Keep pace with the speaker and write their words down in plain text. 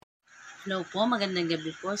Hello po, magandang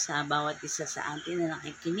gabi po sa bawat isa sa atin na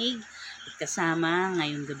nakikinig at kasama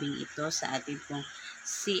ngayong gabing ito sa ating pong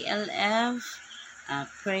CLF,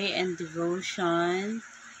 Pray and Devotion,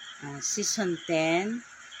 Season 10.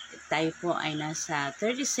 Tayo po ay nasa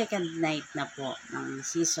 32nd night na po ng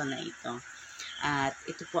season na ito. At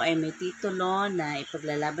ito po ay may titulo na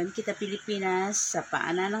Ipaglalaban kita Pilipinas, sa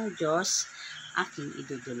paanan ng Diyos, aking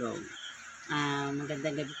idudulog.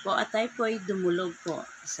 Magandang gabi po at tayo po ay dumulog po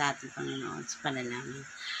sa ating Panginoon sa panalangin.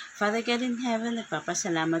 Father God in heaven,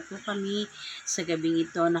 nagpapasalamat po kami sa gabing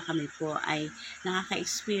ito na kami po ay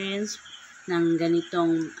nakaka-experience ng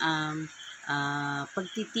ganitong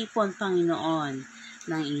pagtitipon, Panginoon,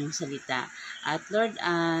 ng inyong salita. At Lord,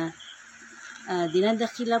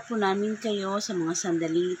 dinadakila po namin kayo sa mga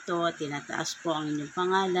sandaling ito at tinataas po ang inyong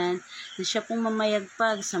pangalan na siya pong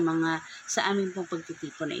mamayagpag sa aming pong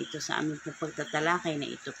pagtitipon na ito, sa aming pong pagtatalakay na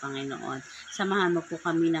ito, Panginoon. Samahan mo po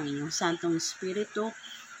kami ng inyong Santong Espiritu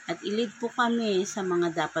at ilid po kami sa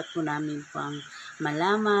mga dapat po namin pang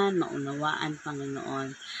malaman, maunawaan,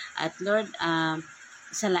 Panginoon. At Lord,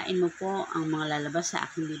 salain mo po ang mga lalabas sa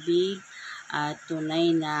aking bibig at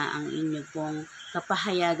tunay na ang inyo pong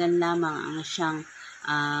kapahayagan lamang ang siyang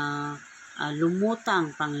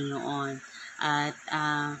lumutang, Panginoon. At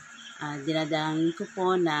dinadalangin ko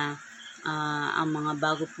po na ang mga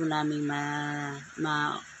bago po namin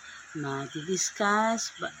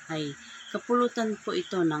ma-discuss ay kapulutan po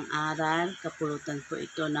ito ng aral, kapulutan po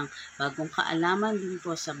ito ng bagong kaalaman din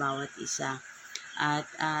po sa bawat isa.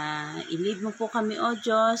 At i-lead mo po kami, O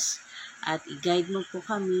Diyos, at i-guide mo po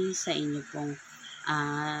kami sa inyo pong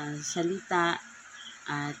salita.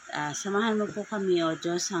 At samahan mo po kami, O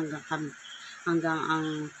Diyos, hanggang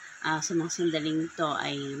ang sa mga sandaling ito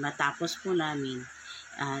ay matapos po namin.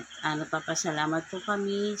 At nagpapasalamat po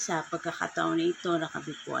kami sa pagkakataon na ito na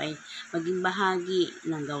kami po ay maging bahagi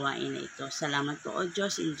ng gawain na ito. Salamat po, O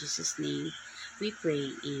Diyos, in Jesus' name we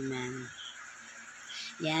pray. Amen.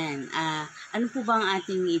 Yan. Ano po ba ang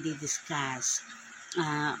ating i-discuss?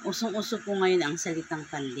 Usong-uso po ngayon ang salitang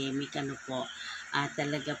pandemic. Ano po?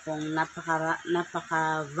 Talaga pong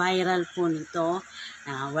napaka-viral po nito.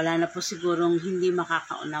 Wala na po sigurong hindi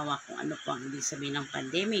makakaunawa kung ano po ang ibig sabihin ng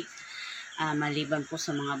pandemic. Maliban po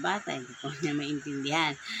sa mga bata, hindi po niya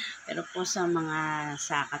maintindihan. Pero po sa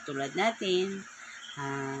katulad natin,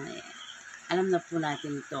 alam na po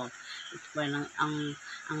natin ito. Ito po ang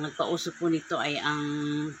nagpauso po nito ay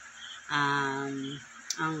ang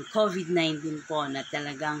COVID-19 po, na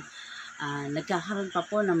talagang nagkakaroon pa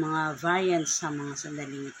po ng mga variants sa mga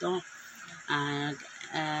sandaling ito.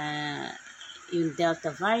 Yung Delta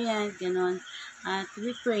variant, gano'n. At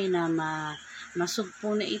we pray na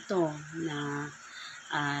masugpo na ito, na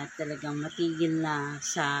talagang matigil na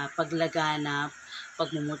sa paglaganap,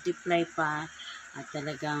 pagmumultiply pa, at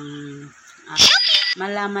talagang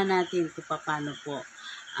malaman natin kung paano po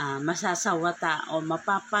masasawata o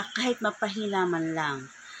kahit mapahina man lang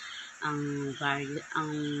ang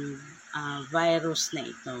virus na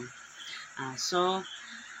ito.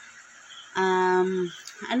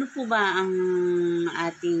 Ano po ba ang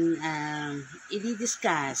ating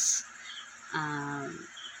i-discuss?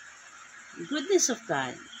 Goodness of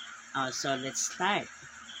God. So let's start.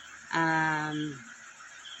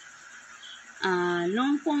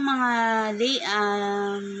 Noong pong mga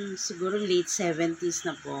siguro late 70s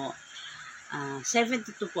na po,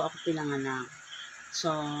 72 po ako pinanganak. So,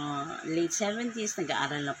 late 70s,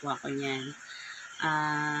 nag-aaral na po ako niyan.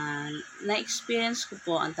 Na-experience ko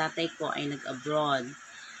po, ang tatay ko ay nag-abroad.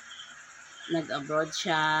 Nag-abroad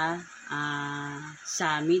siya sa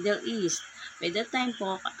Middle East. By that time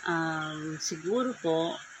po, siguro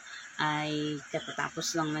po, ay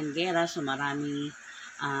katatapos lang ng gera, so maraming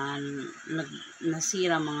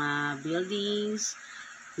nasira mga buildings,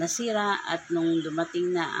 at nung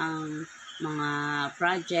dumating na ang mga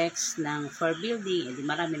projects ng for building, edi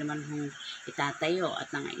marami naman hong itatayo at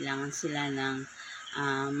nangailangan sila ng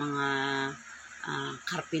mga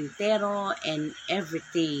karpintero and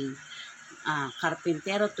everything.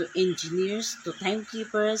 Karpintero to engineers to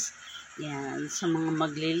timekeepers, yan, sa mga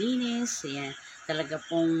maglilinis, yan, talaga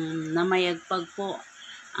pong namayagpag po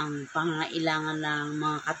ang pangailangan ng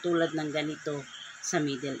mga katulad ng ganito sa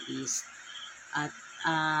Middle East. At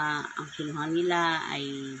ang kinuha nila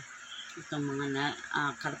ay itong mga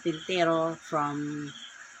karpintero from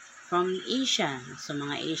Asia, sa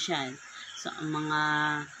mga Asian, sa mga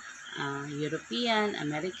European,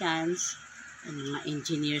 Americans, mga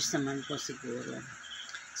engineers naman po siguro.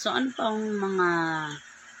 So ano pa ang mga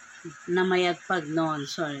namayagpag noon?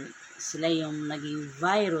 So sila yung naging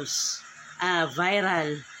viral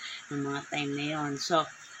ng mga time na yon. So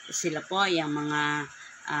sila po yung mga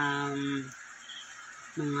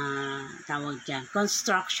mga tawag dyan,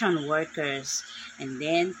 construction workers. And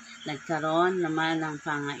then, nagkaroon naman ng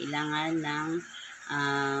pangailangan ng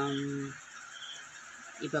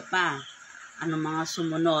iba pa. Ano mga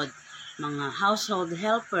sumunod? Mga household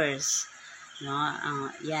helpers. No?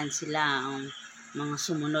 Yan sila ang mga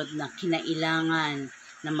sumunod na kinailangan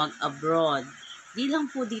na mag-abroad. Di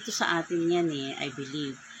lang po dito sa atin yan I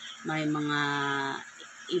believe. May mga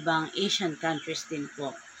ibang Asian countries din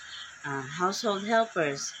po. Household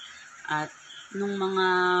helpers. At nung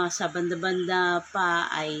mga sa banda-banda pa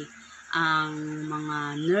ay ang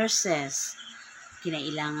mga nurses.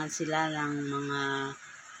 Kinailangan sila ng mga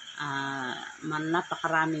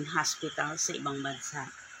napakaraming hospital sa ibang bansa.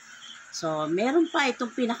 So, meron pa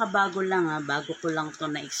itong pinakabago lang bago ko lang to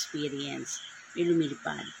na-experience. May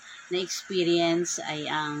lumilipad. Na-experience ay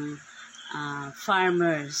ang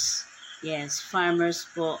farmers. Yes, farmers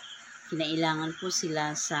po. Kinailangan po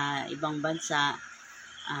sila sa ibang bansa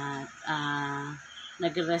at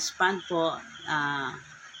nag-respond po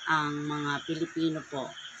ang mga Pilipino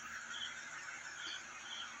po.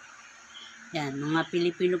 Yan, mga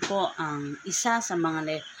Pilipino po ang isa sa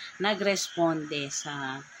mga nagresponde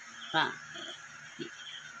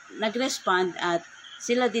nag-respond at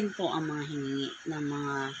sila din po ang mga hiningi ng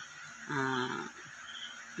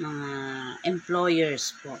mga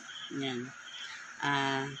employers po. Yan.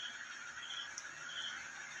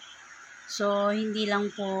 So, hindi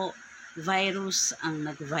lang po virus ang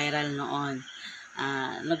nag-viral noon.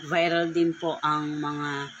 Nag-viral din po ang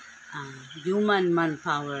mga human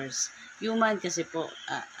manpowers. Human kasi po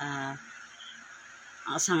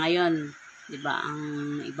sa ngayon, 'di ba, ang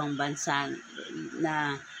ibang bansa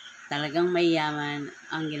na talagang mayaman,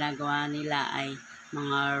 ang ginagawa nila ay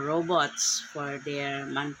mga robots for their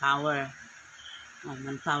manpower.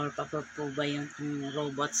 Manpower pa po ba yung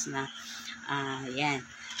robots na yan.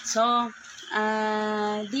 So,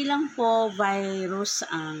 di lang po virus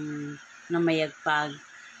ang namayagpag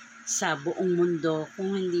sa buong mundo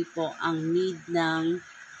kung hindi po ang need ng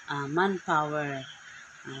manpower.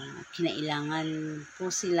 Kinailangan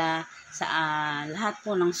po sila sa lahat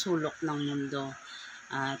po ng sulok ng mundo.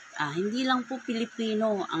 At hindi lang po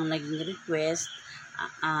Pilipino ang naging request.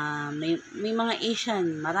 May mga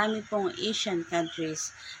Asian, marami pong Asian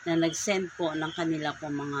countries na nag-send po ng kanila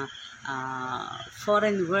po mga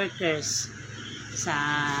foreign workers sa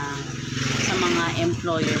mga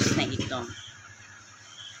employers na ito.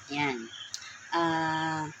 Yan.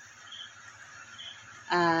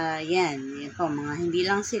 Yan po, mga hindi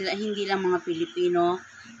lang mga Pilipino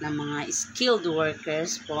na mga skilled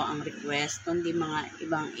workers po ang request, kundi mga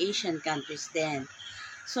ibang Asian countries din.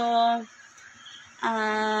 So,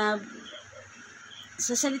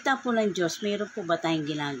 sa salita po ng Diyos, mayroon po ba tayong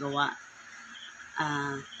ginagawa?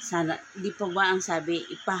 Sana, di po ba ang sabi,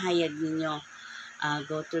 ipahayag ninyo,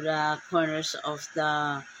 go to the corners of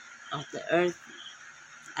the earth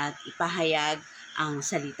at ipahayag ang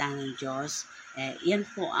salita ng Diyos. Yan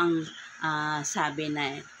po ang sabi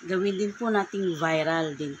na gawin din po nating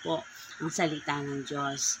viral din po ang salita ng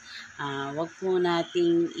Diyos. Wag po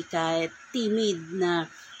nating ika-timid na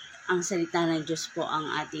ang salita ng Diyos po ang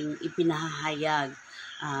ating ipinahayag.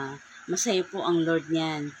 Masaya po ang Lord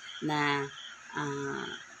niyan na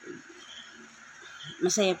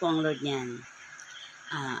masaya po ang Lord niyan.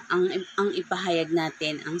 Ang ipahayag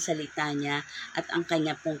natin ang salita niya at ang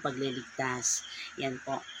kanya pong pagliligtas. Yan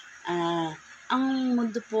po. Ang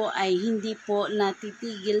mundo po ay hindi po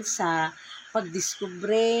natitigil sa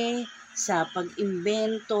pagdiskubre, sa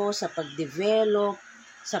pag-imbento, sa pag-develop,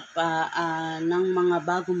 ng mga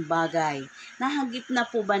bagong bagay. Nahagip na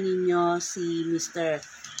po ba ninyo si Mr.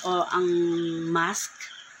 o ang Musk?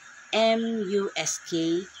 M-U-S-K.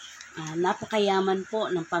 Napakayaman po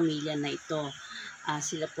ng pamilya na ito.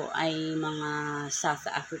 Sila po ay mga South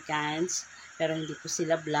Africans, pero hindi po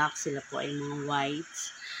sila black, sila po ay mga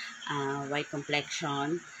whites, white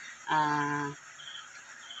complexion.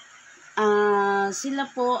 Sila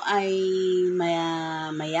po ay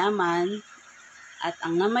mayaman at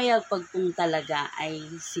ang namayagpag pong talaga ay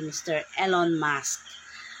si Mr. Elon Musk.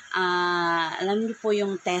 Alam niyo po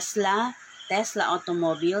yung Tesla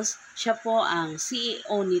Automobiles, siya po ang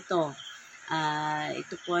CEO nito.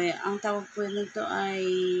 Ito po ang tawag po nito ay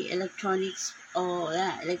electronics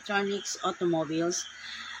automobiles.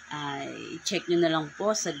 I-check nyo na lang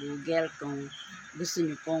po sa Google kung gusto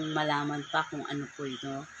nyo pong malaman pa kung ano po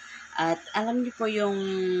ito. At alam niyo po yung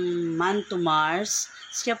Man to Mars,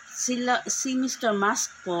 si Mr.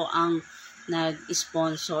 Musk po ang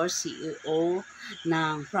nag-sponsor, CEO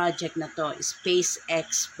ng project na to,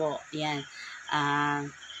 SpaceX po. Yan.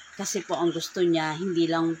 Kasi po ang gusto niya,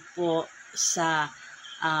 hindi lang po sa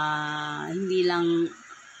hindi lang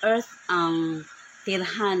Earth ang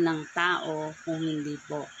tirhan ng tao, kung hindi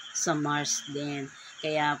po sa Mars din.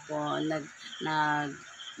 Kaya po nag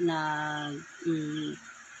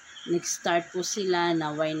nag-start po sila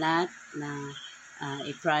na why not na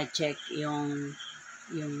i-project yung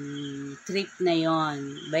trip na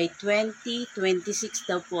yon. By 2026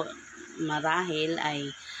 daw po marahil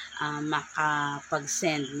ay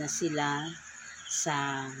makapag-send na sila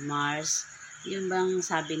sa Mars. Yun bang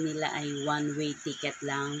sabi nila ay one-way ticket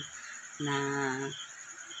lang na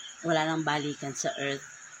wala nang balikan sa Earth.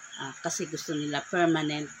 Kasi gusto nila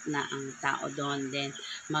permanent na ang tao doon. Then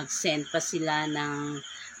mag-send pa sila ng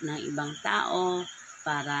ibang tao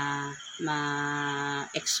para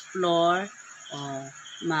ma-explore o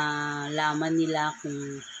malaman nila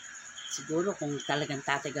siguro kung talagang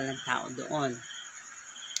tatagal ang tao doon.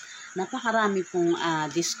 Napakarami pong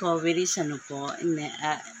discoveries at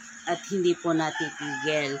hindi po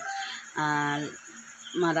natitigil.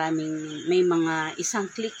 May mga isang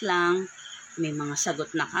click lang, may mga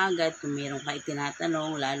sagot na kagad kung mayroon ka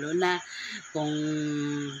itinatanong, lalo na kung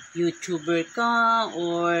YouTuber ka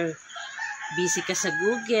or busy ka sa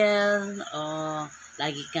Google o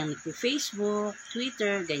lagi kang nagpo-Facebook,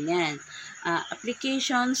 Twitter, ganyan.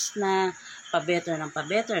 Applications na pa-better ng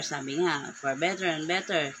pa-better, sabi nga, for better and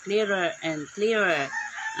better, clearer and clearer,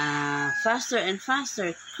 faster and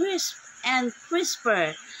faster, crisp and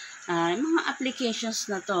crisper. Mga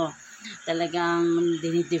applications na to talagang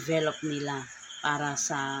dinidevelop nila para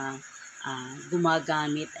sa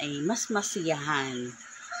gumagamit ay mas masiyahan,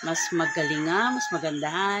 mas magalingan, mas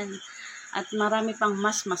magandahan, at marami pang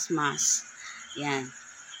mas. Yan.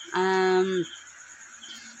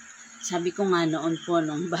 Sabi ko nga noon po,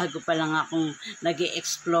 nung bago pa lang akong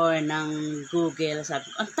nag-e-explore ng Google, sabi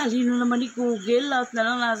ko, ang talino naman ni Google, lahat na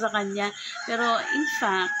lang nasa kanya. Pero in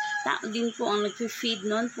fact, tao din po ang nag-feed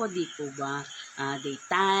noon po, di po ba? They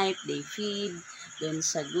type, they feed doon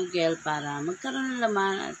sa Google para magkaroon ng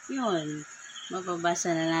laman, at yun,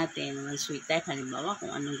 mababasa na natin once we type, halimbawa kung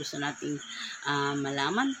anong gusto nating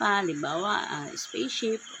malaman pa, halimbawa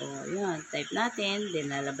spaceship, o yun, type natin, then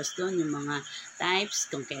lalabas doon yung mga types,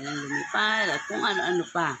 kung kailan lumipad, at kung ano-ano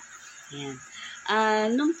pa. Yan.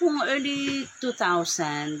 Nung pong early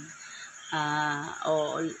 2000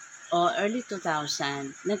 o early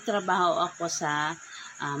 2000, nagtrabaho ako sa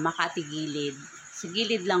Makati Gilid. Sa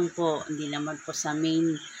gilid lang po, hindi naman po sa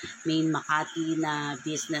main Makati na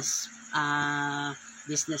business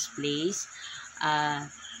place.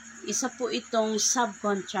 Isa po itong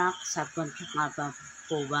subcontract nga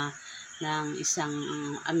po ba ng isang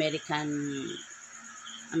American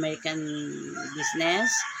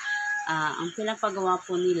business. Ang pinapagawa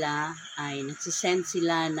po nila ay nagsisend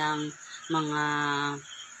sila ng mga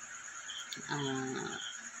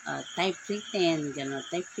typewritten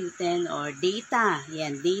or data.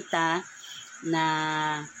 Yan, data na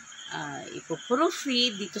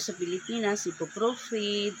ipoproofread dito sa Pilipinas,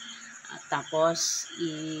 ipoproofread, tapos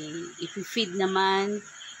ipifeed naman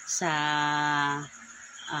sa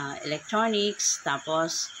electronics,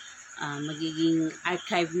 tapos magiging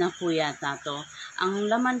archive na po yata to. Ang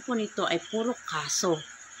laman po nito ay puro kaso.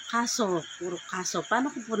 Puro kaso. Paano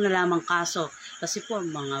ko po nalaman kaso? Kasi po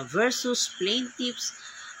mga versus, plaintiffs,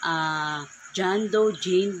 John Doe,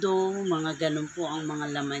 Jane Doe, mga ganun po ang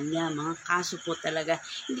mga laman niya. Mga kaso po talaga.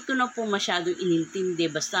 Hindi ko na po masyadong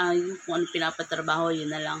inintindi. Basta yung kung ano pinapatrabaho,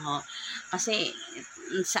 yun na lang ho. Kasi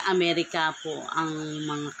sa Amerika po ang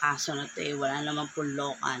mga kaso na ito wala naman po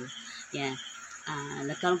local. Yan.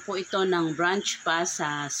 Nagkaroon po ito ng branch pa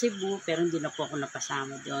sa Cebu, pero hindi na po ako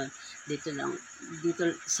napasama doon. Dito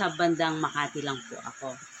sa bandang Makati lang po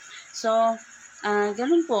ako. So,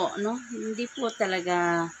 ganun po, no? Hindi po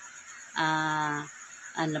talaga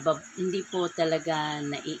hindi po talaga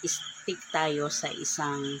nai-stick tayo sa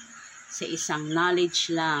isang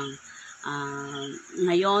knowledge lang.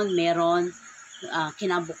 Ngayon meron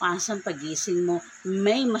kinabukasan pagising mo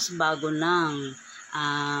may mas bago ng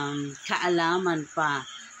kaalaman pa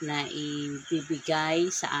na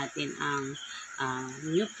ibibigay sa atin ang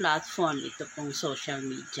new platform, ito pong social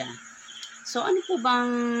media. So ano po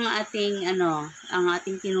bang ang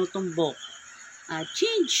ating tinutumbok?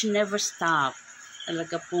 Change never stop.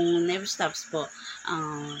 Talaga pong never stops po.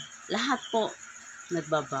 Lahat po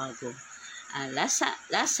nagbabago.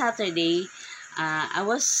 Last Saturday, I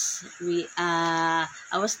was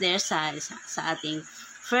there sa ating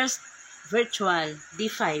first virtual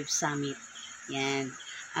D5 summit. Yan.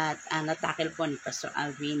 At natakil po ni Pastor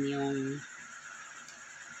Alvin yung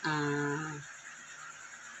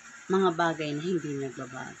mga bagay na hindi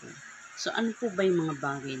nagbabago. So ano po ba yung mga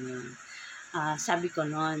bagay na yun? Sabi ko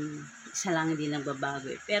noon, isa lang hindi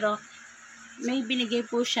nagbabago eh. Pero may binigay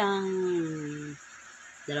po siyang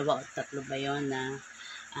 2 o 3 ba yun na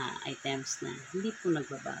items na hindi po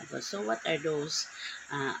nagbabago. So, what are those?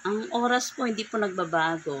 Ang oras po hindi po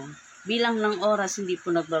nagbabago. Bilang ng oras hindi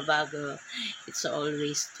po nagbabago. It's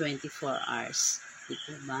always 24 hours. Di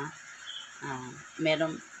po ba?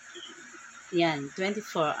 Meron, yan,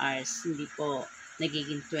 24 hours. Hindi po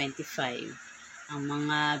nagiging 25. Ang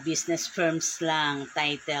mga business firms lang,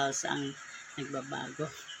 titles ang nagbabago.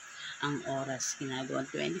 Ang oras ginagawa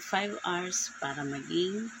 25 hours para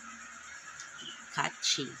maging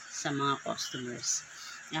catchy sa mga customers.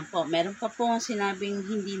 Yan po, meron pa po sinabing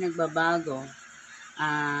hindi nagbabago.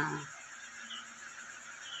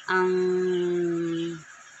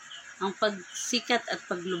 Ang pagsikat at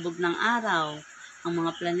paglubog ng araw, ang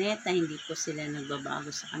mga planeta, hindi po sila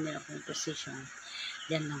nagbabago sa kanila pong position.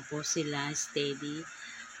 Diyan lang po sila, steady.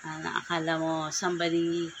 Nakakala mo,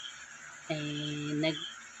 somebody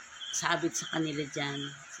nagsabit sa kanila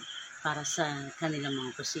dyan para sa kanilang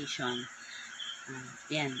mga position.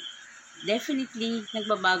 Yan. Definitely,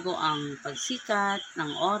 nagbabago ang pagsikat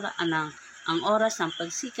ng ang oras ng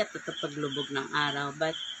pagsikat at paglubog ng araw.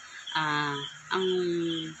 But, ang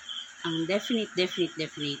definite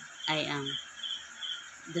ay ang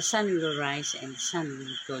the sun will rise and the sun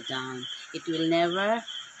will go down. It will never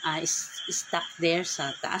stuck there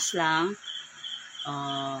sa taas lang.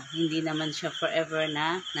 Hindi naman siya forever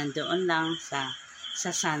na nandoon lang sa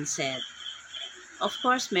sunset. Of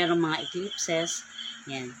course, merong mga eclipses.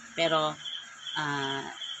 Yan. Pero,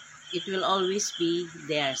 it will always be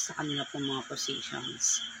there sa kanila pong mga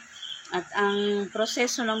positions. At ang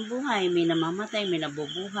proseso ng buhay, may namamatay, may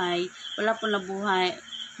nabubuhay, wala po nabuhay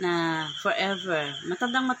na forever.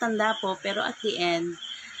 Matandang-matanda po, pero at the end,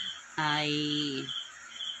 ay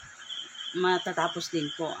matatapos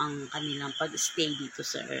din po ang kanilang pag-stay dito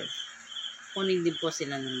sa earth. Kunin din po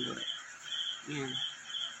sila ng Lord. Yan.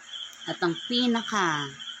 At ang pinaka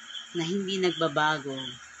na hindi nagbabago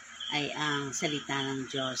ay ang salita ng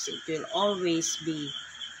Diyos. It will always be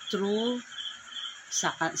true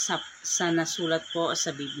sa nasulat po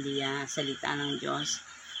sa Biblia, salita ng Diyos.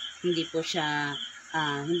 Hindi po siya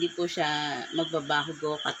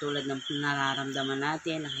magbabago katulad ng nararamdaman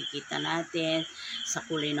natin, nakikita natin, sa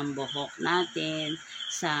kulay ng buhok natin,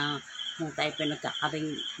 sa kung tayo pa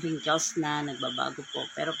nagkaka-wrinkles na, nagbabago po.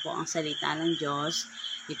 Pero po ang salita ng Diyos,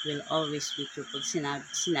 it will always be true. Pag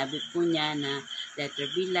sinabi po niya na let there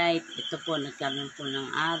be light, ito po, nagkaroon po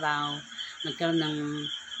ng araw, nagkaroon ng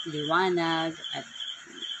liwanag, at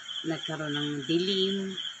nagkaroon ng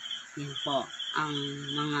dilim. Yan po ang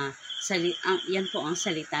mga yan po ang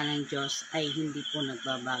salita ng Diyos ay hindi po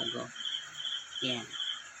nagbabago. Yan.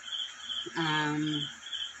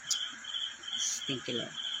 Thank you,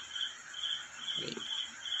 Lord. Wait.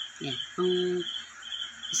 Yan.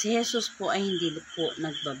 Si Jesus po ay hindi po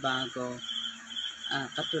nagbabago.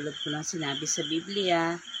 Katulad po lang sinabi sa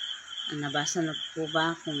Biblia, nabasa na po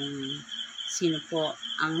ba kung sino po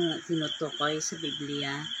ang tinutukoy sa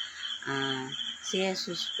Biblia? Si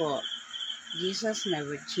Jesus po, Jesus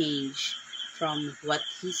never changed from what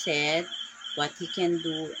He said, what He can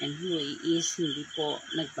do, and who He is. Hindi po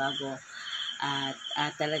nagbago. At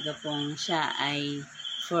talaga pong siya ay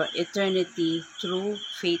for eternity, true,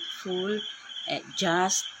 faithful,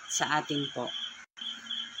 just sa atin po.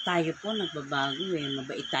 Tayo po nagbabago eh.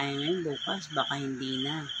 Mabait tayo ngayon, bukas baka hindi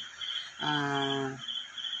na.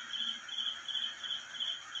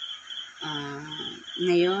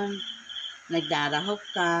 Ngayon, nagdarahop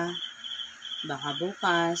ka, baka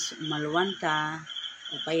bukas, umaluan ka,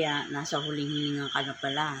 o kaya nasa huling-hilingan ka na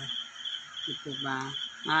pala. Di po ba?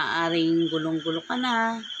 Maaaring gulong-gulo ka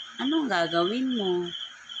na. Anong gagawin mo?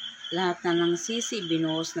 Lahat na ng sisi,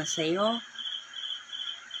 binuhos na sa'yo.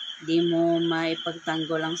 Di mo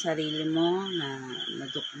maipagtanggol ang sarili mo na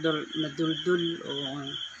naduldul o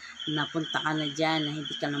napunta ka na dyan na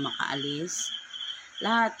hindi ka na makaalis.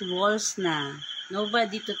 Lahat walls na.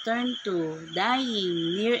 Nobody to turn to.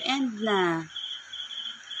 Dying. Near end na.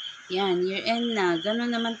 Yan, near end na.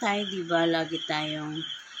 Ganun naman tayo, diba? Lagi tayong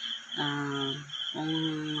kung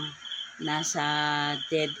nasa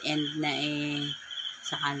dead end na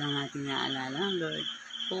saka lang natin naalala, Lord,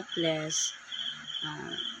 hopeless.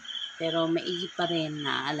 Pero maigi pa rin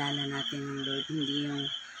naaalala natin ng Lord. Hindi yung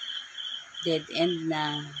dead end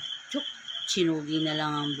na sinugi na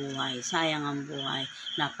lang ang buhay. Sayang ang buhay.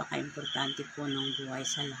 Napaka-importante po ng buhay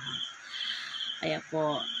sa lahat. Kaya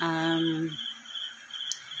po,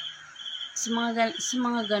 sa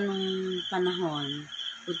mga ganong panahon,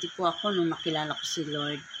 buti po ako nung nakilala ko si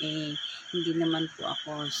Lord, hindi naman po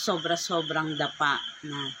ako sobra-sobrang dapa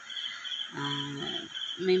na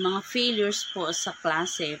may mga failures po sa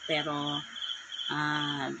klase, pero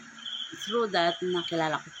through that,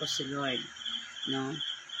 nakilala ko po si Lord, no?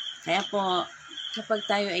 Kaya po, kapag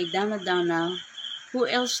tayo ay down na, who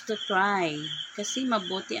else to try? Kasi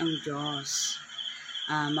mabuti ang Diyos.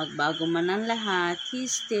 Magbago man ang lahat, He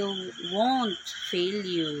still won't fail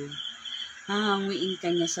you. Hahanguin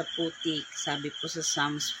ka niya sa putik, sabi po sa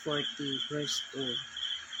Psalms 40 verse 2.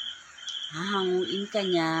 Hahanguin ka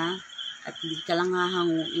niya, at hindi ka lang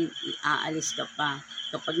hahanguin, aalis ka pa.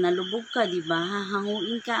 Kapag nalubog ka, di ba,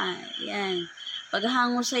 hahanguin ka. Yan.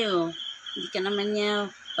 Paghango sa'yo, hindi ka naman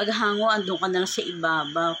niya, paghango, andun ka na lang sa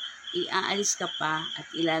ibabaw. Iaalis ka pa at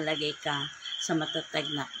ilalagay ka sa matatag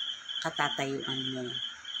na katatayuan mo.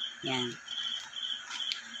 Yan.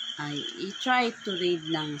 I try to read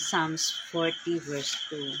ng Psalms 40 verse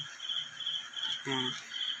 2.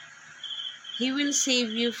 He will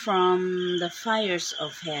save you from the fires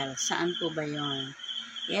of hell. Saan po ba yon?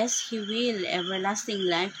 Yes, He will. Everlasting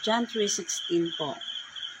life. John 3:16 po.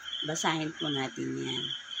 Basahin po natin yan.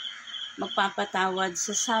 Magpapatawad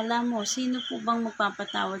sa sala mo. Sino po bang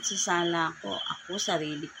magpapatawad sa sala ko? Ako,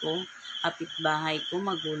 sarili ko, kapitbahay ko,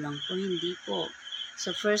 magulang ko, hindi po.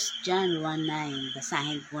 So, 1 John 1:9.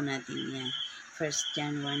 Basahin po natin yan. 1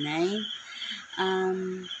 John 1:9.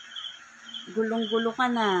 Gulong-gulo ka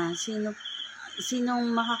na. Sinong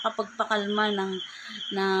makakapagpakalma ng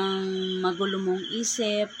magulo mong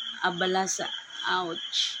isip, abala sa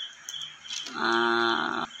ouch.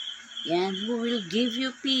 Yan, who will give you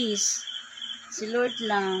peace? Si Lord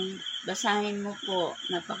lang. Basahin mo po.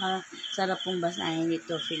 Napakasarap pong basahin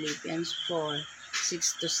ito. Philippians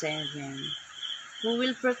 4:6-7. Who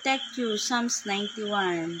will protect you? Psalms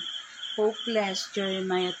 91. Hopeless.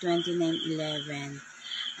 Jeremiah 29:11.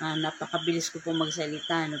 Napakabilis ko po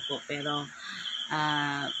magsalita, no po, pero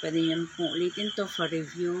pwede nyo pong ulitin to for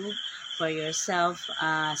review, for yourself,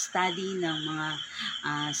 study ng mga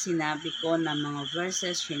sinabi ko na mga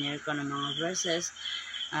verses, shinare ko ng mga verses.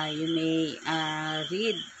 You may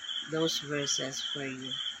read those verses for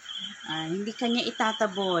you. Hindi kanya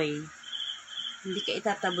itataboy. Hindi ka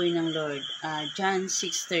itataboy ng Lord. John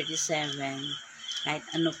 6:37. Kahit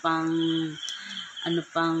ano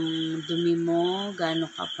pang dumi mo, gaano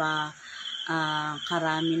ka pa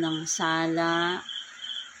karami ng sala,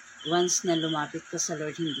 once na lumapit ka sa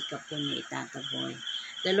Lord, hindi ka po niya itataboy.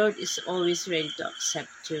 The Lord is always ready to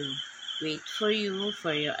accept you. Wait for you,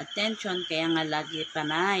 for your attention, kaya nga lagi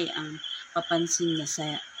panay ang papansin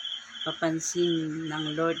ng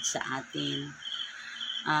Lord sa atin.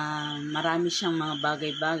 Marami siyang mga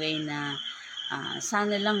bagay-bagay na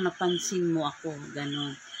sana lang napansin mo ako,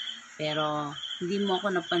 ganun. Pero hindi mo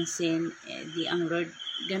ako napansin, di ang Lord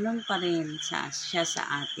ganun pa rin siya sa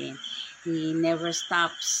atin. He never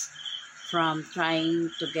stops from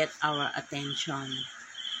trying to get our attention.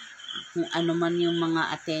 Kung ano man yung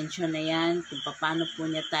mga attention na yan, kung paano po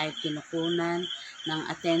niya tayo kinukunan ng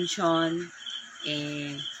attention,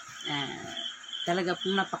 talaga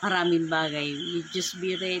pong napakaraming bagay. You just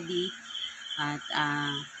be ready at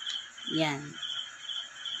yan.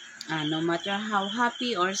 No matter how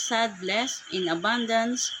happy or sad, blessed, in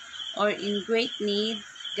abundance, or in great need,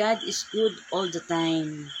 God is good all the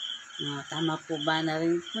time. Tama po ba?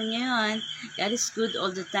 Narinig po niyo yun? God is good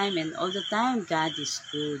all the time, and all the time, God is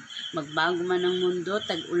good. Magbago man ang mundo,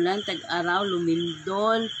 tag-ulan, tag-araw,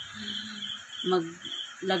 lumindol,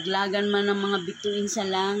 maglaglagan man ng mga bituin sa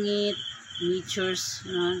langit, natures,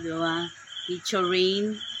 diba? Nature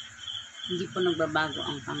rain, hindi po nagbabago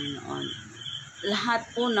ang Panginoon. Lahat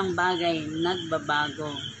po ng bagay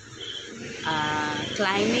nagbabago.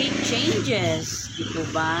 Climate changes, di po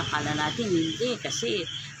ba? Kala natin hindi kasi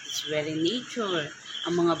it's very nature.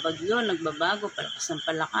 Ang mga bagyo nagbabago, palakas ng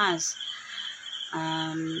palakas.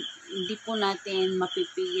 Hindi po natin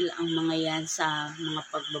mapipigil ang mga yan sa mga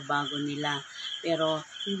pagbabago nila. Pero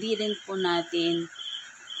hindi rin po natin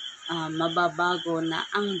mababago na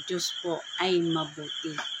ang Diyos po ay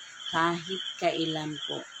mabuti. Kahit kailan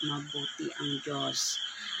po, mabuti ang Diyos.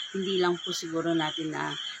 Hindi lang po siguro natin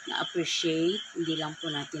na-appreciate, hindi lang po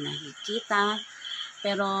natin nakikita,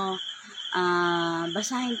 pero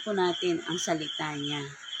basahin po natin ang salita niya.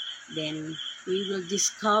 Then, we will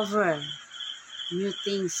discover new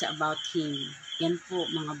things about Him. Yan po,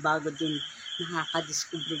 mga bago din,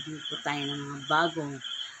 nakakadiscover din po tayo ng mga bago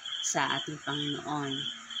sa ating Panginoon.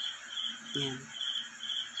 Yan.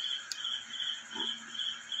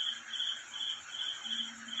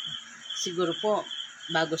 Siguro po,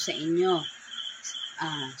 bago sa inyo,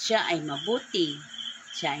 siya ay mabuti,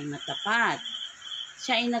 siya ay matapat,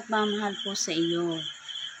 siya ay nagmamahal po sa iyo.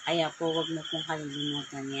 Kaya po, wag mo pong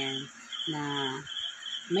kalilimutan yan, na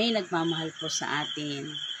may nagmamahal po sa atin.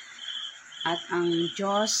 At ang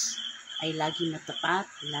Diyos ay laging matapat,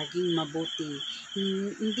 laging mabuti.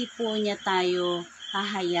 Hindi po niya tayo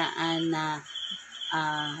hahayaan na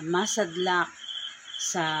masadlak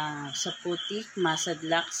sa putik,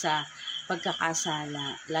 masadlak sa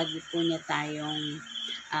pagkakasala. Lagi po niya tayong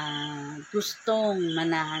gustong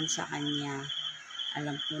manahan sa Kanya.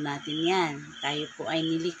 Alam po natin yan. Tayo po ay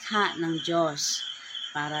nilikha ng Diyos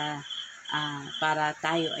para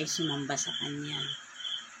tayo ay sumamba sa Kanya.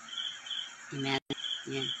 Amen.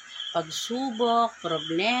 Yan. Pagsubok,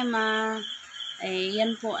 problema,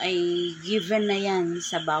 yan po ay given na yan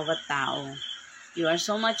sa bawat tao. You are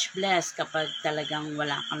so much blessed kapag talagang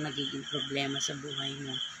wala kang nagiging problema sa buhay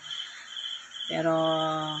mo. Pero,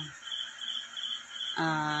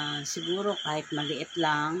 siguro kahit maliit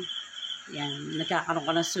lang, yan, nagkakaroon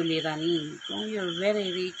ka ng suliranin. Kung you're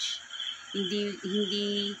very rich,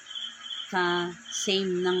 hindi ka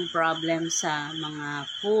same ng problem sa mga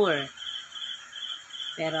poor.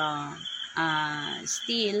 Pero,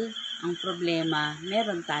 still, ang problema,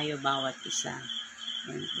 meron tayo bawat isa.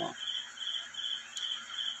 Yan po.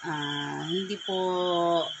 Hindi po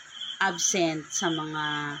absent sa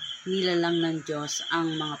mga nilalang ng Diyos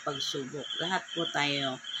ang mga pagsubok. Lahat po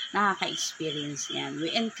tayo nakaka-experience yan. We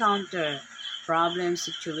encounter problem,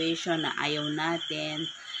 situation na ayaw natin,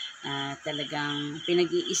 talagang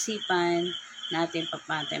pinag-iisipan natin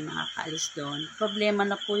paano tayo makakaalis doon. Problema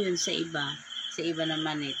na po yun sa iba. Sa iba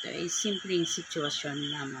naman ito ay simpleng sitwasyon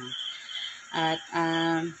naman. At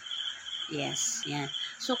yes, yan.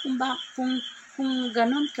 So kung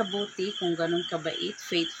ganun kabuti, kung ganun kabait,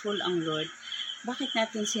 faithful ang Lord, bakit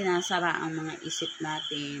natin sinasara ang mga isip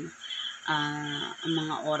natin, ang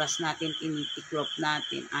mga oras natin, tinitiklop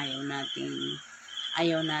natin, ayaw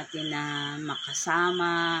natin na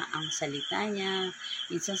makasama ang salita niya.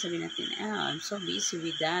 Minsan sabihin natin, I'm so busy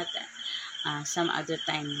with that, some other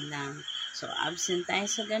time lang. So, absent tayo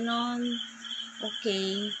sa ganun,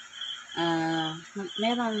 okay,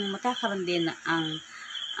 magkakaroon din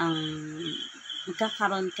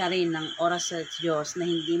magkakaroon ka rin ng oras sa Diyos na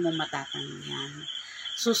hindi mo matatanggihan.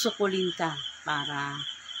 Susukulin ka para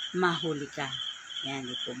mahuli ka. Yan,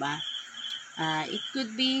 di po ba? It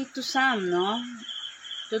could be to some, no?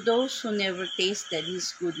 To those who never tasted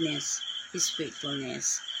His goodness, His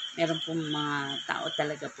faithfulness. Meron pong mga tao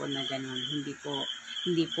talaga po na ganun. Hindi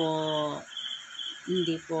po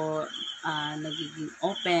nagiging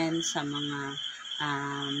open sa mga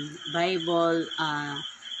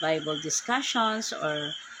Bible discussions or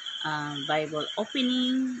Bible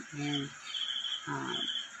opening. And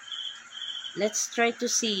let's try to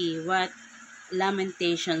see what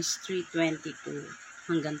Lamentations 3:22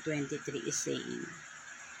 hanggang 23 is saying.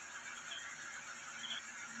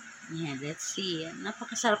 Yeah, let's see.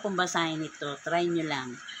 Napakasarap pong basahin ito. Try nyo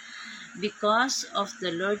lang. Because of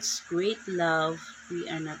the Lord's great love, we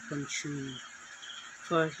are not consumed.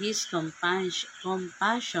 For His compassions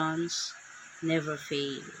never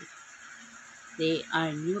fail. They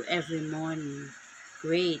are new every morning.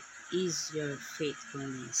 Great is your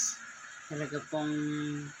faithfulness. Talaga pong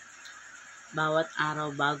bawat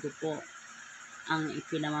araw bago po ang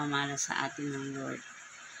ipinamamala sa atin ng Lord.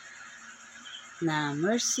 Na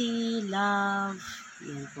mercy, love,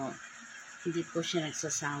 yan po. Hindi po siya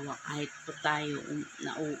nagsasawa kahit po tayo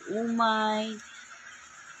nauumay,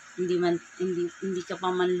 hindi ka pa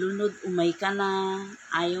manlunod, umay ka na,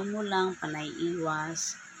 ayaw mo lang, panay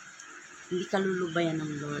iwas, hindi ka lulubayan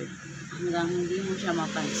ng Lord hanggang hindi mo siya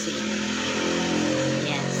mapansin.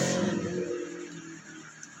 Yes.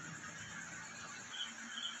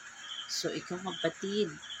 So, ikaw kapatid,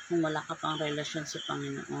 kung wala ka pang relasyon sa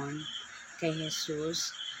Panginoon, kay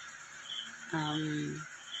Jesus,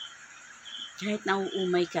 kahit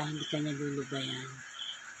nauumay ka, hindi ka niya lulubayan.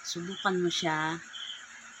 Subukan mo siya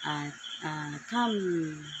at come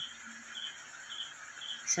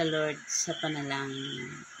sa Lord sa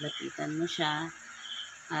panalangin. Lapitan mo siya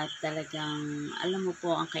at talagang alam mo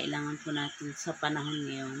po ang kailangan po natin sa panahon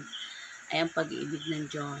ngayon ay ang pag-ibig ng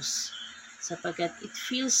Diyos. Sapagkat it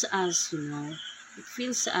fills us, it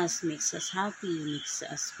fills us, makes us happy, makes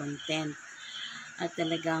us content. At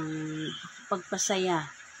talagang pagpasaya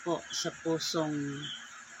po sa pusong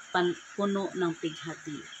puno ng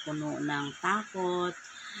pighati, puno ng takot,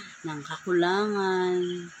 ng kakulangan.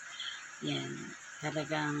 Yan,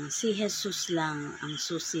 talagang si Jesus lang ang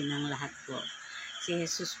susi ng lahat po. Si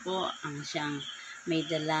Jesus po ang siyang may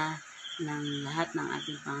dala ng lahat ng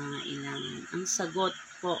ating pangangailangan. Ang sagot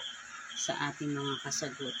po sa ating mga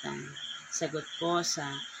kasagutan. Sagot po sa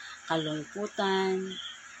kalungkutan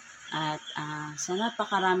at sa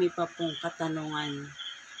napakarami pa pong katanungan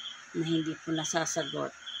na hindi po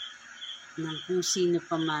nasasagot ng kung sino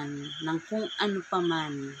pa man, ng kung ano pa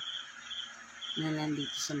man na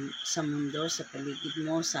nandito sa mundo, sa paligid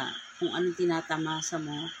mo, sa kung anong tinatamasa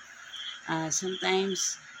mo.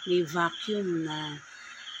 Sometimes may vacuum na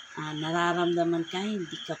nararamdaman ka,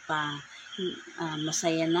 hindi ka pa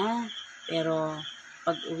masaya na, pero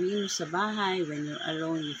pag uwi mo sa bahay, when you're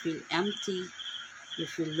alone, you feel empty, you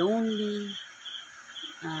feel lonely,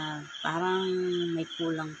 parang may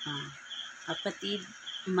kulang pa. Kapatid,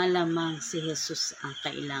 malamang si Jesus ang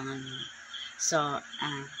kailangan mo. So,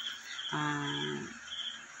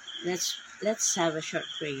 let's have a short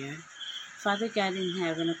prayer. Father God in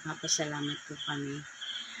heaven, nagpapasalamat po kami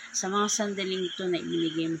sa mga sandaling ito na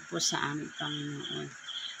ibinigay mo po sa amin, Panginoon.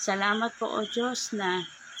 Salamat po, O Diyos, na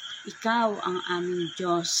Ikaw ang aming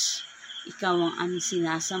Diyos. Ikaw ang aming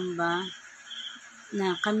sinasamba,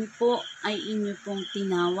 na kami po ay inyo pong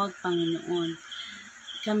tinawag, Panginoon.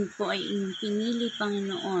 Kami po ay inyong pinili,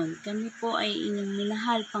 Panginoon. Kami po ay inyong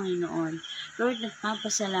minahal, Panginoon. Lord,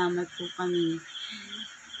 nagpapasalamat po kami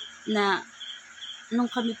na nung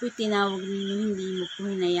kami po'y tinawag ninyo, hindi mo po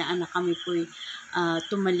hinayaan na kami po'y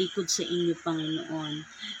tumalikod sa inyo, Panginoon.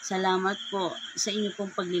 Salamat po sa inyo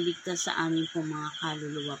pong pagliligtas sa amin pong mga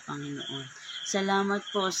kaluluwa, Panginoon. Salamat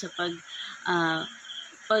po sa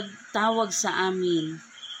pagtawag sa amin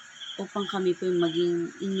upang kami po'y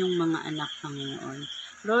maging inyong mga anak, Panginoon.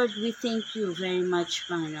 Lord, we thank you very much,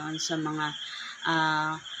 Panginoon, sa mga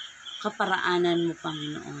kaparaanan mo,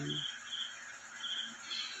 Panginoon.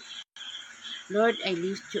 Lord, I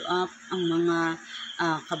lift you up ang mga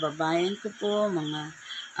kababayan ko po, mga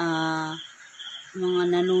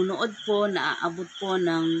nanonood po, naaabot po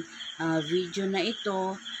ng video na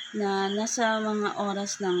ito na nasa mga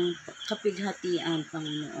oras ng kapighatian,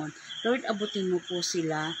 Panginoon. Lord, abutin mo po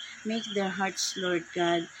sila. Make their hearts, Lord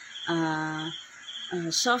God,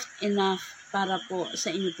 soft enough para po sa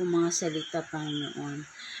inyo po mga salita, Panginoon.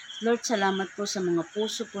 Lord, salamat po sa mga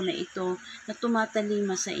puso po na ito na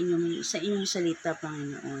tumatalima sa inyong salita,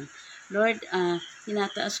 Panginoon. Lord,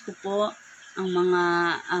 tinataas ko po ang mga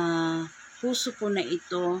puso po na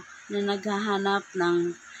ito na naghahanap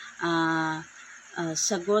ng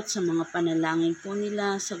sagot sa mga panalangin po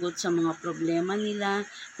nila, sagot sa mga problema nila,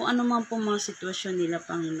 kung ano man po mga sitwasyon nila,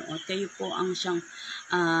 Panginoon. Kayo po ang siyang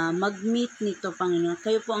mag-meet nito, Panginoon.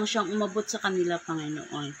 Kayo po ang siyang umabot sa kanila,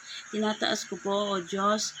 Panginoon. Tinataas ko po, O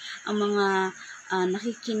Diyos, ang mga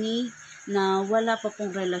nakikinig na wala pa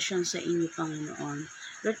pong relasyon sa inyo, Panginoon.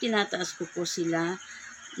 Lord, tinataas ko po sila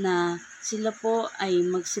na sila po ay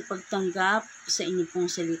magsipagtanggap sa inyo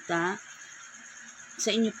pong salita, sa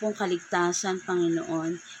inyo pong kaligtasan,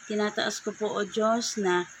 Panginoon. Tinataas ko po, O Diyos,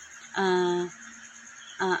 na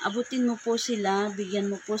abutin mo po sila, bigyan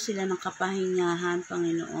mo po sila ng kapahingahan,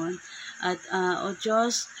 Panginoon. At, O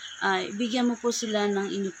Diyos, bigyan mo po sila ng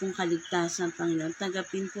inyo pong kaligtasan, Panginoon.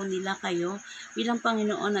 Tagapin po nila kayo bilang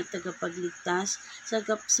Panginoon at tagapagligtas,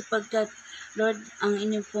 sapagkat, Lord, ang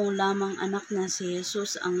inyong pong lamang anak na si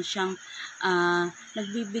Jesus ang siyang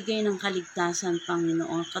nagbibigay ng kaligtasan,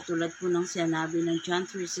 Panginoon, katulad po ng sinabi ng John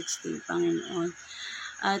 3:16, Panginoon.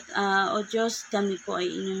 At, O Diyos, kami po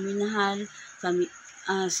ay inyong minahal,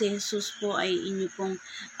 si Jesus po ay inyo pong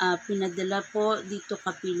pinadala po dito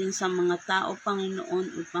kapiling sa mga tao,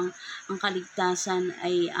 Panginoon, upang ang kaligtasan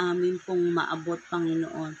ay amin pong maabot,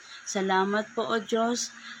 Panginoon. Salamat po, O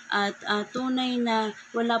Diyos, at tunay na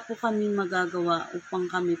wala po kami magagawa upang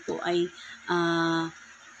kami po ay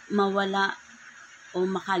mawala o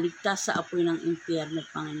makaligtas sa apoy ng impyerno,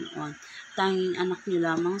 Panginoon. Tanging anak niyo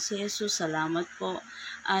lamang si Jesus, salamat po.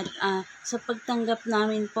 At sa pagtanggap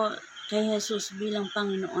namin po kay Jesus bilang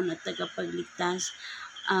Panginoon at tagapagligtas,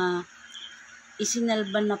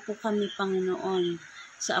 isinalban na po kami, Panginoon,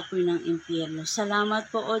 sa apoy ng impyerno.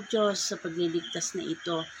 Salamat po, O Diyos, sa pagliligtas na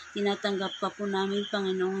ito. Tinatanggap ka po namin,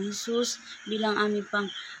 Panginoong Jesus, bilang aming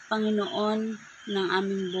Panginoon ng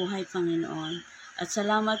aming buhay, Panginoon. At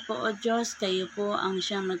salamat po, O Diyos, kayo po ang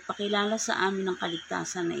siyang nagpakilala sa amin ng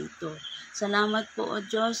kaligtasan na ito. Salamat po, O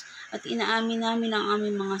Diyos, at inaamin namin ang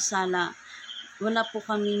aming mga sala. Wala po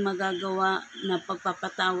kaming magagawa na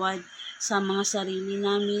pagpapatawad sa mga sarili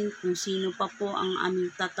namin, kung sino pa po ang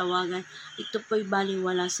aming tatawagan. Ito po'y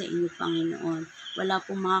baliwala sa inyo, Panginoon. Wala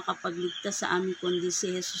po makakapagligtas sa amin kundi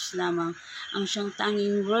si Jesus lamang, ang siyang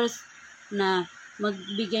tanging worth na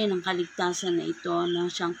magbigay ng kaligtasan na ito, na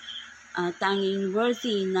siyang tanging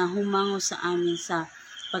worthy na humango sa amin sa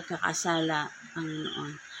pagkakasala,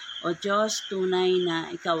 Panginoon. O Diyos, tunay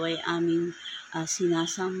na Ikaw ay aming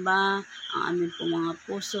sinasamba, ang aming po mga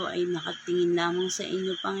puso ay nakatingin lamang sa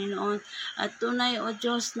inyo, Panginoon. At tunay, O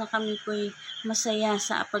Diyos, na kami po'y masaya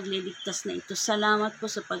sa pagliligtas na ito. Salamat po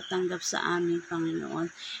sa pagtanggap sa amin,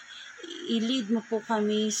 Panginoon. I-lead mo po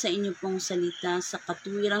kami sa inyo pong salita, sa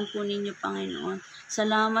katuwiran po ninyo, Panginoon.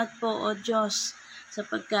 Salamat po, O Diyos,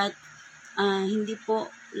 sapagkat hindi po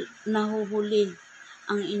nahuhuli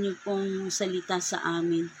ang inyo pong salita sa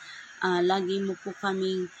amin. Lagi mo po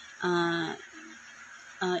kaming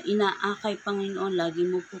inaakay, Panginoon. Lagi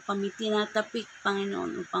mo po kami tinatapik,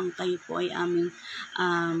 Panginoon, upang kayo po ay aming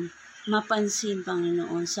mapansin,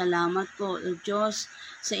 Panginoon. Salamat po, O Diyos,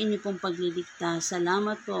 sa inyo pong pagliligtas.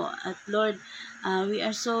 Salamat po. At Lord, we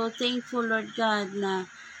are so thankful, Lord God, na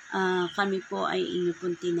kami po ay inyo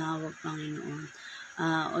pong tinawag, Panginoon.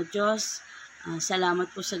 O Diyos, salamat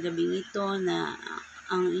po sa gabing ito na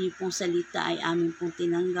ang inyo pong salita ay amin pong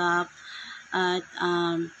tinanggap. At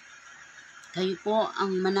kayo po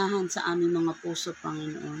ang manahan sa aming mga puso,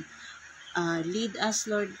 Panginoon. Lead us,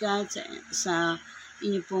 Lord God, sa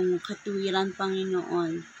inyo pong katuwiran,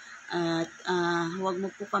 Panginoon. At huwag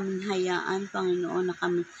mo po kaming hayaan, Panginoon,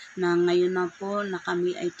 na ngayon na po na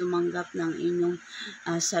kami ay tumanggap ng inyong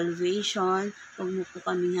salvation. Huwag mo po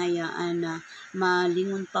kaming hayaan na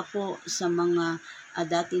malingon pa po sa mga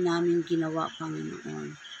dati namin ginawa,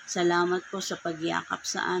 Panginoon. Salamat po sa pagyakap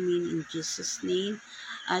sa amin in Jesus' name.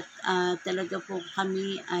 At talaga po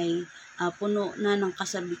kami ay puno na ng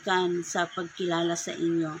kasabikan sa pagkilala sa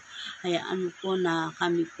inyo. Hayaan mo po na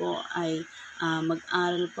kami po ay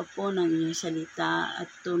mag-aral pa po ng inyong salita at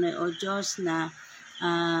tunay, O Diyos, na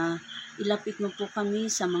ilapit mo po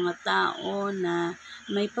kami sa mga tao na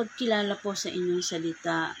may pagkilala po sa inyong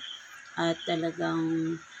salita at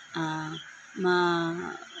talagang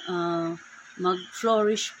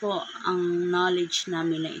mag-flourish po ang knowledge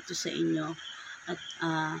namin na ito sa inyo. At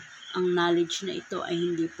ang knowledge na ito ay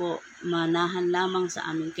hindi po manahan lamang sa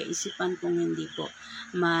aming kaisipan, kung hindi po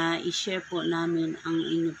ma-share po namin ang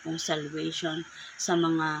inyong pong salvation sa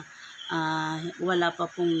mga wala pa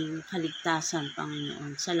pong kaligtasan,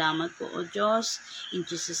 Panginoon. Salamat po, O Diyos. In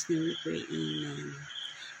Jesus' name we pray. Amen.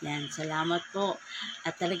 Yan, salamat po.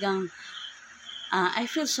 At talagang I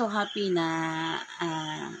feel so happy na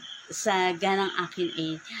sa ganang akin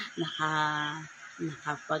ay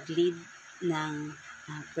nakapag-lead ng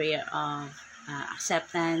prayer of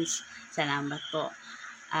acceptance. Salamat po.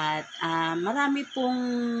 At marami pong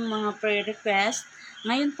mga prayer request.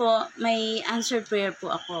 Ngayon po, may answered prayer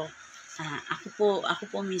po ako. Ako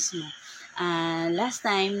po mismo. Last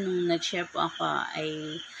time, nung nag-share po ako,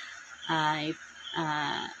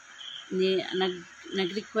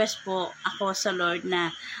 nag-request po ako sa Lord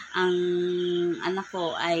na ang anak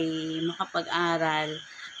ko ay makapag-aral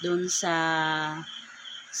doon sa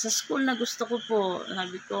school na gusto ko po.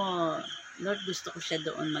 Sabi ko, Lord, gusto ko siya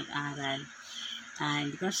doon mag-aral.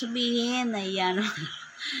 Hindi ko sabihin, nahiya naman.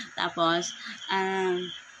 Tapos,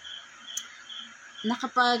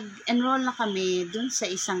 nakapag-enroll na kami doon sa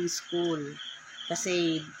isang school.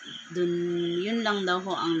 Kasi, doon, yun lang daw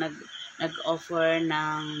ho ang nag-offer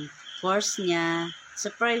ng course niya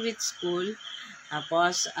sa private school.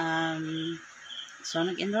 Tapos, so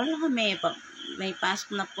nag-enroll na kami. May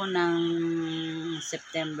pasok na po ng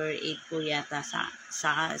September 8 po yata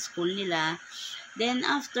sa school nila. Then,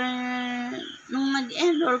 after, nung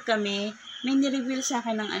nag-enroll kami, may nireveal sa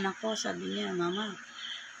akin ng anak ko. Sabi niya, Mama,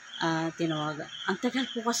 tinawagan. Ang tagal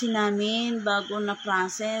po kasi namin bago na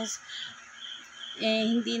process.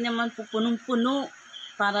 Hindi naman po punong-puno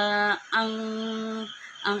para ang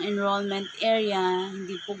enrollment area,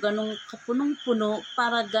 hindi po ganun kapunong-puno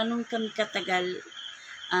para ganun kami katagal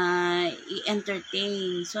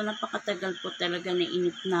i-entertain. So, napakatagal po talaga na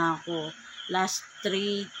inip na ako. Last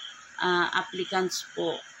 3 applicants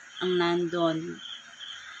po ang nandun.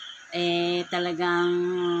 Talagang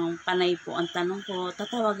panay po ang tanong ko,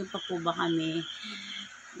 tatawagin pa po ba kami?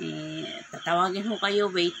 Tatawagin ho kayo,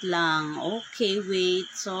 wait lang. Okay, wait.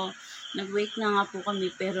 So, nag-wait na nga po kami,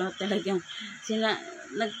 pero talagang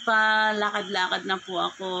nagpalakad-lakad na po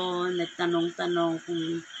ako, nagtanong-tanong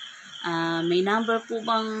kung may number po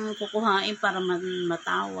bang kukuhain para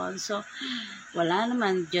matawag. So, wala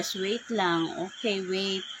naman, just wait lang. Okay,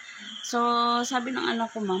 wait. So, sabi ng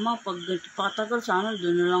anak ko, Mama, pag patagal sana,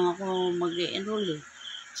 doon na lang ako mag-enroll eh.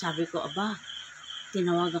 Sabi ko, aba,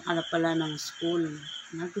 tinawagan ka na pala ng school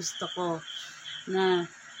na gusto ko na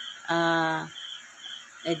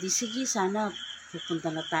di sige, sana pupunta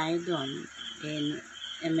na tayo doon.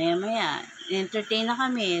 Maya-maya, entertain na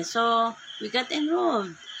kami. So, we got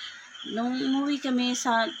enrolled. Nung umuwi kami,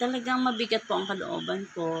 talagang mabigat po ang kalooban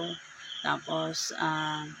ko. Tapos,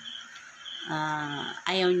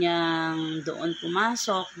 ayaw niyang doon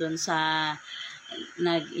pumasok, doon sa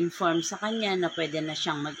nag-inform sa kanya na pwede na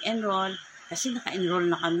siyang mag-enroll kasi naka-enroll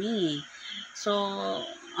na kami. So,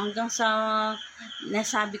 hanggang sa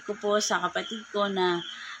nasabi ko po sa kapatid ko na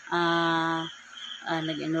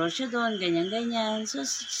nag-enroll siya doon, ganyan-ganyan. So,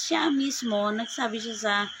 siya mismo, nagsabi siya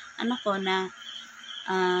sa anak ko na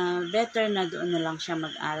better na doon na lang siya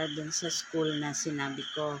mag-aral doon sa school na sinabi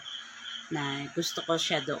ko na gusto ko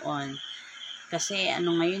siya doon. Kasi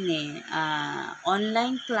ngayon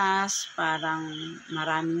online class, parang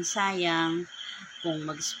maraming sayang kung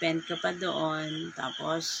mag-spend ka pa doon,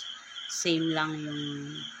 tapos same lang yung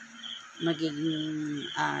magiging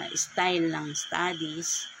style ng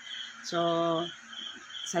studies. So,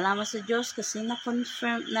 salamat sa Diyos kasi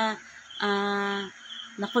na-confirm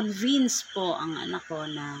na-convince po ang anak ko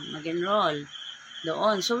na mag-enroll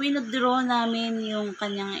doon. So, withdraw namin yung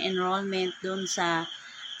kanyang enrollment doon sa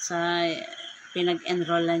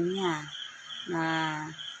pinag-enrollan niya. Na,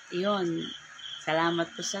 yun,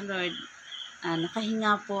 salamat po sa Lord.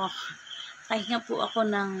 Nakahinga po ako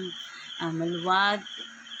ng maluwag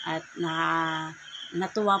at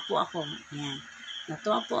natuwa po ako. Yan.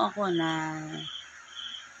 Natuwa po ako na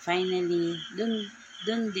finally,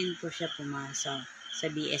 dun din po siya pumasok sa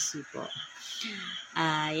BSU po.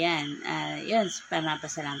 Yun,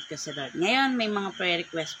 panapasalamat ko sa Lord. Ngayon, may mga prayer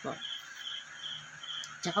request po.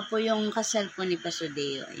 Tsaka po yung kasal po ni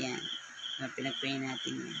Pasodeo. Ayan. Pinag-pray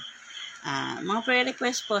natin yan. Mga prayer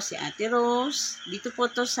request po, si Ate Rose, dito po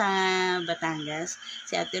to sa Batangas.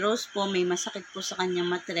 Si Ate Rose po, may masakit po sa kanyang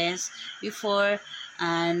matres before,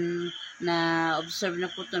 na-observe na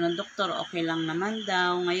po to ng doktor, okay lang naman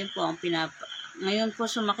daw. Ngayon po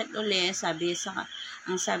sumakit uli,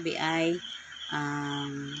 ang sabi ay,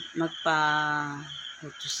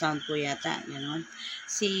 ultrasound po yata, gano'n.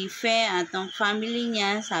 Si Fe, atong family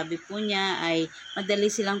niya, sabi po niya ay madali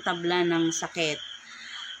silang tabla ng sakit.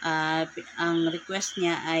 Ang request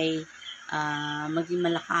niya ay maging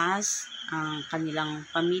malakas ang kanilang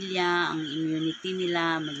pamilya, ang immunity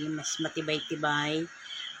nila, maging mas matibay-tibay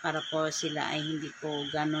para po sila ay hindi po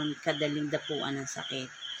ganon kadaling dapuan ng sakit.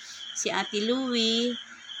 Si Ate Louie,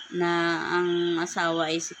 na ang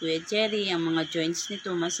asawa ay si Kuya Jerry, ang mga joints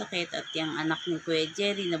nito masakit at yung anak ni Kuya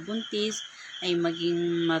Jerry na buntis ay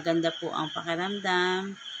maging maganda po ang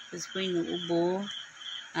pakiramdam. Tapos po inuubo.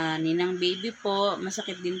 Ninang baby po,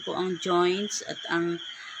 masakit din po ang joints at ang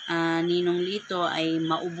ninong Lito ay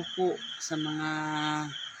maubo po sa mga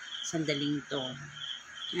sandaling to.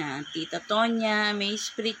 Tita Tonya, may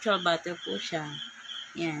spiritual battle po siya.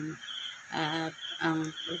 Yan.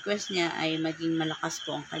 Ang request niya ay maging malakas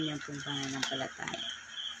po ang kanyang pananampalataya.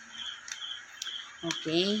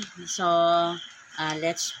 Okay, so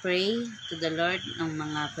let's pray to the Lord ng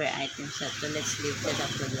mga prayer items at let's lift it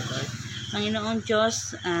up to the Lord. Panginoong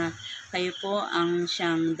Diyos, kayo po ang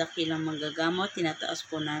siyang dakilang manggagamot. Tinataas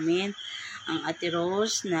po namin ang Ate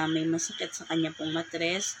Rose na may masakit sa kanya pong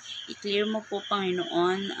matres. I-clear mo po,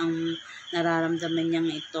 Panginoon, ang nararamdaman niyang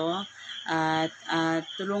ito. At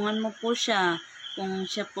tulungan mo po siya kung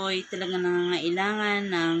siya po ay talagang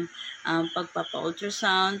nangangailangan ng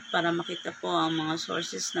pagpapa-ultrasound para makita po ang mga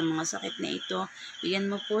sources ng mga sakit na ito. Bigyan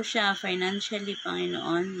mo po siya financially,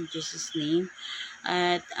 Panginoon, in Jesus' name.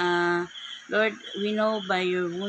 At Lord, we know by your wounds